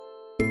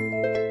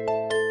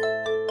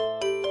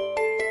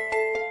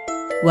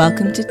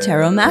Welcome to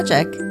Tarot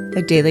Magic,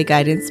 a daily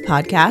guidance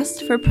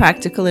podcast for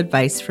practical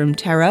advice from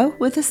tarot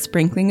with a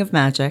sprinkling of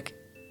magic.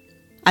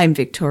 I'm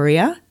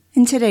Victoria,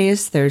 and today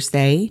is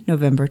Thursday,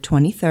 November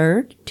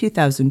 23rd,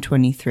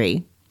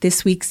 2023.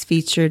 This week's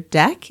featured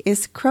deck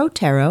is Crow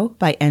Tarot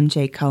by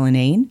MJ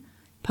Cullinane,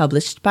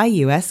 published by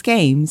US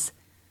Games.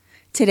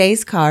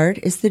 Today's card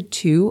is the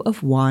Two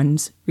of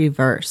Wands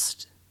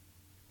reversed.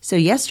 So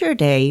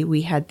yesterday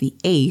we had the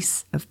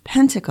Ace of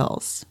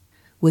Pentacles,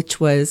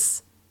 which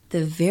was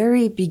the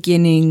very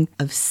beginning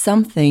of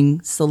something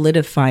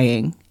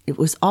solidifying. It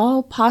was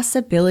all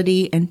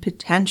possibility and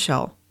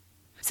potential.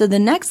 So the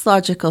next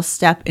logical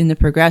step in the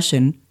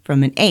progression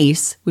from an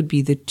ace would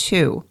be the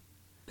two.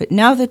 But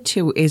now the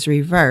two is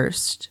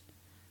reversed.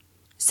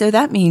 So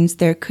that means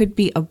there could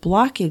be a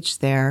blockage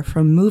there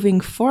from moving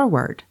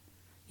forward.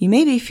 You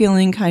may be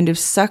feeling kind of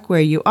stuck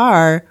where you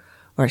are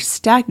or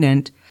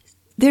stagnant.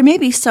 There may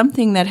be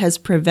something that has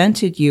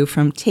prevented you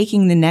from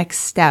taking the next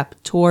step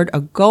toward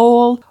a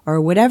goal or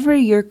whatever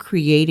you're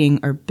creating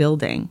or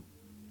building.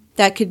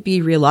 That could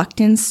be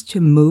reluctance to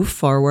move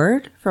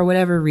forward for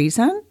whatever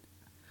reason,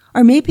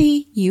 or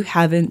maybe you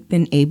haven't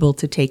been able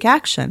to take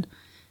action.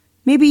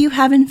 Maybe you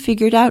haven't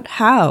figured out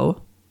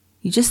how.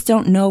 You just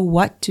don't know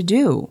what to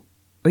do.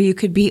 Or you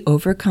could be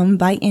overcome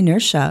by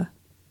inertia,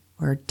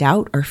 or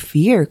doubt or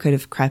fear could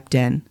have crept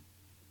in.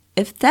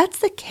 If that's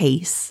the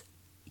case,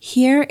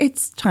 here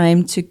it's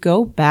time to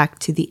go back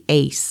to the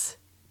ace.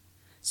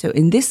 So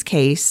in this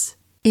case,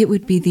 it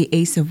would be the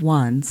Ace of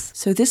Wands.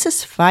 So this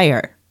is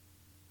fire.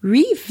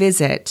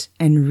 Revisit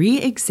and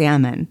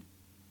re-examine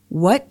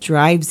what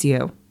drives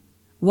you.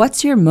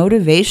 What's your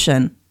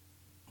motivation?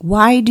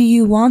 Why do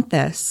you want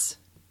this?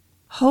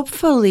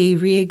 Hopefully,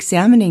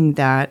 re-examining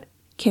that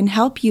can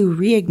help you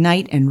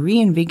reignite and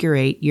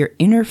reinvigorate your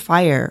inner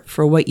fire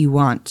for what you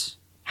want.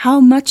 How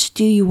much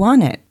do you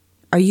want it?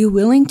 Are you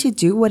willing to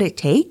do what it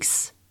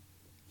takes?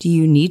 Do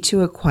you need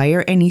to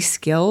acquire any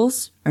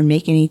skills or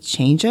make any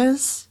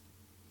changes?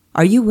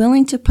 Are you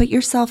willing to put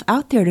yourself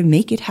out there to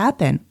make it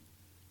happen?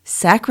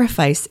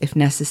 Sacrifice if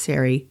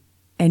necessary,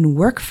 and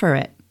work for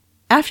it.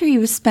 After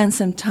you've spent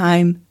some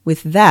time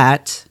with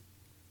that,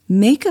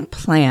 make a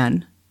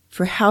plan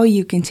for how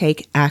you can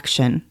take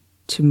action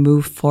to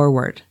move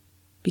forward.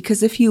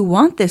 Because if you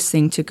want this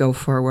thing to go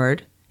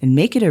forward and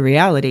make it a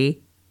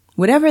reality,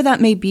 whatever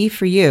that may be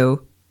for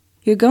you,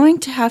 you're going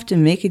to have to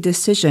make a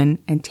decision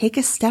and take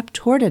a step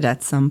toward it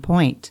at some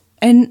point.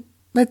 And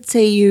let's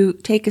say you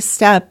take a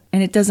step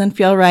and it doesn't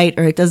feel right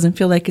or it doesn't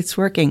feel like it's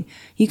working.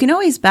 You can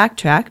always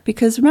backtrack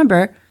because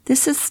remember,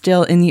 this is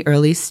still in the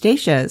early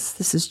stages.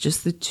 This is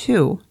just the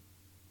two.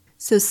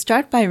 So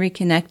start by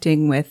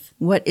reconnecting with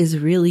what is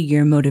really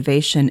your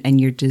motivation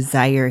and your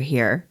desire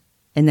here,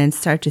 and then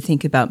start to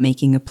think about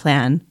making a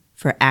plan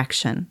for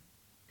action.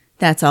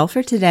 That's all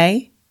for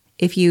today.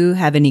 If you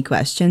have any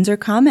questions or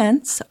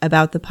comments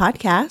about the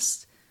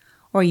podcast,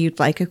 or you'd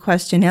like a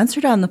question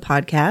answered on the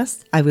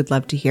podcast, I would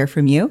love to hear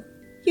from you.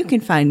 You can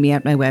find me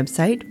at my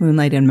website,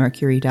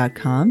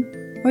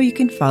 moonlightandmercury.com, or you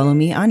can follow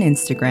me on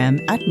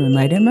Instagram at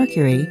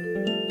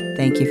moonlightandmercury.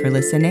 Thank you for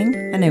listening,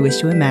 and I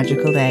wish you a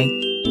magical day.